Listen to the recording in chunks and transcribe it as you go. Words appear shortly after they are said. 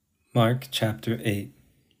Mark chapter 8.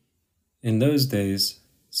 In those days,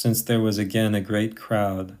 since there was again a great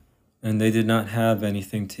crowd, and they did not have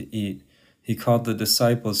anything to eat, he called the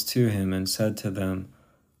disciples to him and said to them,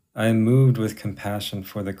 I am moved with compassion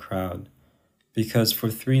for the crowd, because for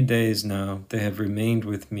 3 days now they have remained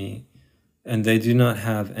with me, and they do not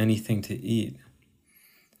have anything to eat.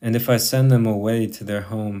 And if I send them away to their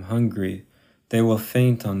home hungry, they will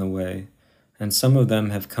faint on the way, and some of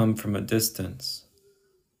them have come from a distance.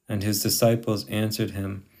 And his disciples answered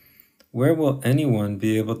him, Where will anyone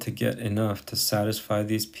be able to get enough to satisfy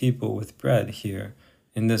these people with bread here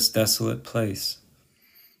in this desolate place?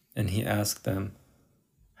 And he asked them,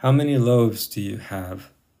 How many loaves do you have?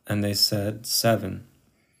 And they said, 7.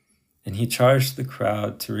 And he charged the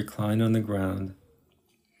crowd to recline on the ground.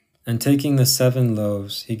 And taking the 7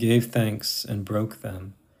 loaves, he gave thanks and broke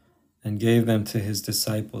them, and gave them to his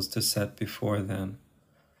disciples to set before them.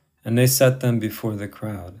 And they set them before the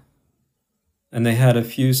crowd. And they had a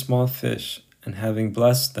few small fish, and having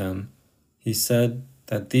blessed them, he said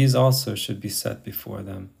that these also should be set before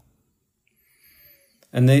them.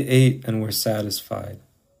 And they ate and were satisfied.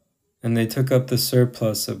 And they took up the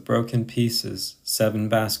surplus of broken pieces, 7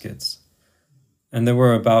 baskets. And there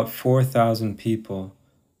were about 4,000 people,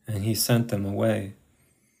 and he sent them away.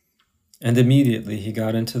 And immediately he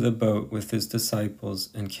got into the boat with his disciples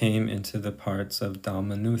and came into the parts of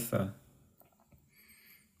Dalmanutha.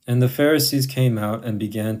 And the Pharisees came out and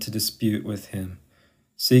began to dispute with him,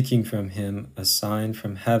 seeking from him a sign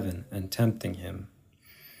from heaven and tempting him.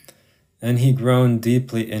 And he groaned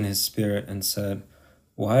deeply in his spirit and said,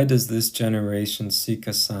 Why does this generation seek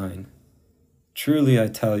a sign? Truly I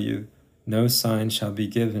tell you, no sign shall be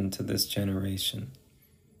given to this generation.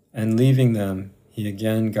 And leaving them, he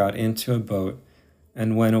again got into a boat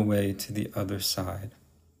and went away to the other side.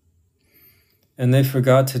 And they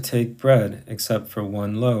forgot to take bread except for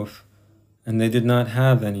 1 loaf, and they did not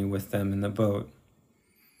have any with them in the boat.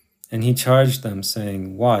 And he charged them,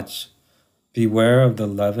 saying, Watch, beware of the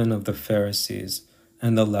leaven of the Pharisees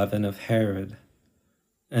and the leaven of Herod.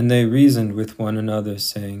 And they reasoned with one another,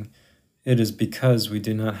 saying, It is because we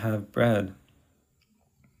do not have bread.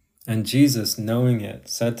 And Jesus, knowing it,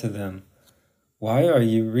 said to them, Why are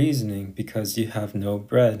you reasoning because you have no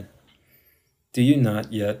bread? Do you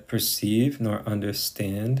not yet perceive nor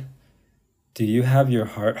understand? Do you have your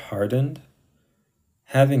heart hardened?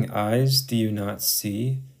 Having eyes, do you not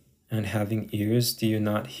see? And having ears, do you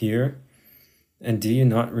not hear? And do you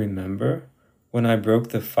not remember, when I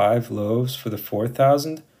broke the 5 loaves for the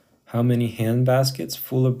 4,000, how many handbaskets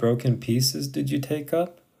full of broken pieces did you take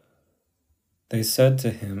up? They said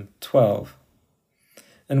to him, 12.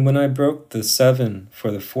 And when I broke the 7 for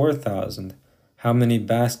the 4,000, how many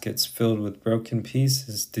baskets filled with broken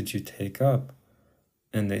pieces did you take up?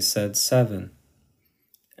 And they said, 7.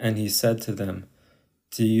 And he said to them,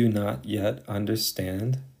 Do you not yet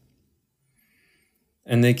understand?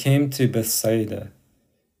 And they came to Bethsaida,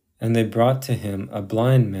 and they brought to him a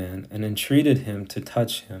blind man, and entreated him to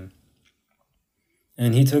touch him.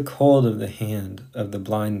 And he took hold of the hand of the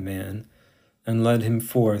blind man, and led him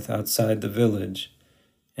forth outside the village.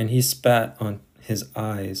 And he spat on his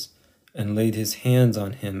eyes, and laid his hands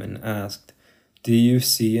on him, and asked, Do you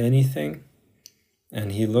see anything?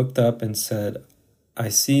 And he looked up and said, I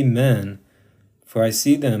see men, for I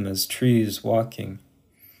see them as trees walking.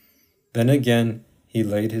 Then again he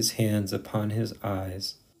laid his hands upon his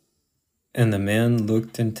eyes, and the man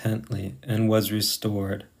looked intently, and was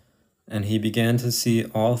restored, and he began to see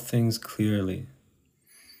all things clearly.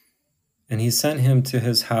 And he sent him to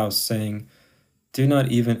his house, saying, Do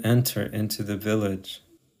not even enter into the village.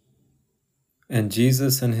 And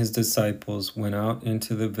Jesus and his disciples went out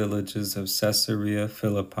into the villages of Caesarea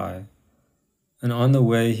Philippi. And on the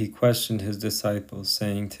way he questioned his disciples,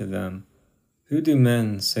 saying to them, Who do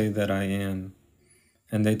men say that I am?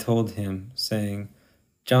 And they told him, saying,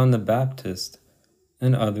 John the Baptist,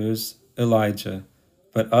 and others Elijah,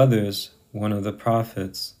 but others one of the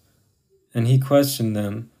prophets. And he questioned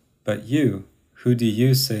them, But you, who do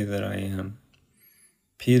you say that I am?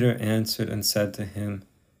 Peter answered and said to him,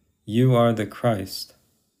 You are the Christ.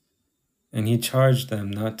 And he charged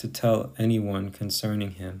them not to tell anyone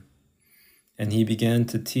concerning him. And he began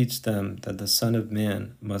to teach them that the Son of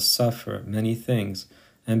Man must suffer many things,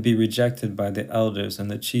 and be rejected by the elders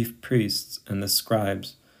and the chief priests and the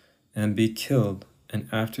scribes, and be killed, and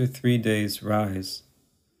after 3 days rise.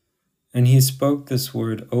 And he spoke this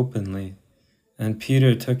word openly, and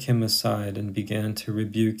Peter took him aside and began to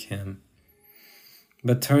rebuke him.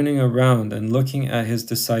 But turning around and looking at his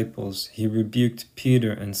disciples, he rebuked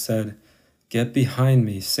Peter and said, Get behind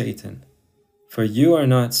me, Satan, For you are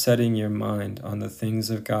not setting your mind on the things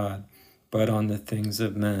of God, but on the things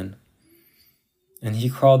of men." And he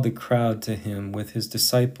called the crowd to him with his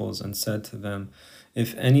disciples and said to them,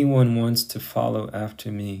 "If anyone wants to follow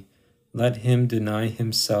after me, let him deny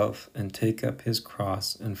himself and take up his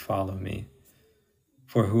cross and follow me.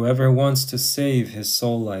 For whoever wants to save his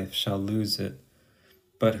soul life shall lose it,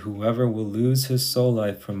 but whoever will lose his soul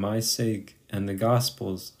life for my sake and the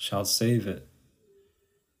gospel's shall save it.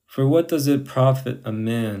 For what does it profit a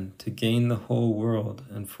man to gain the whole world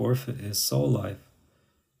and forfeit his soul life?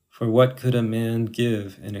 For what could a man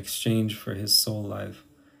give in exchange for his soul life?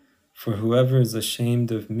 For whoever is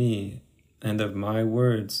ashamed of me and of my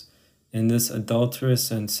words in this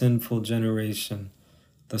adulterous and sinful generation,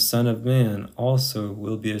 the Son of Man also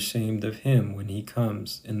will be ashamed of him when he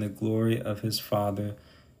comes in the glory of his Father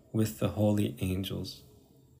with the holy angels."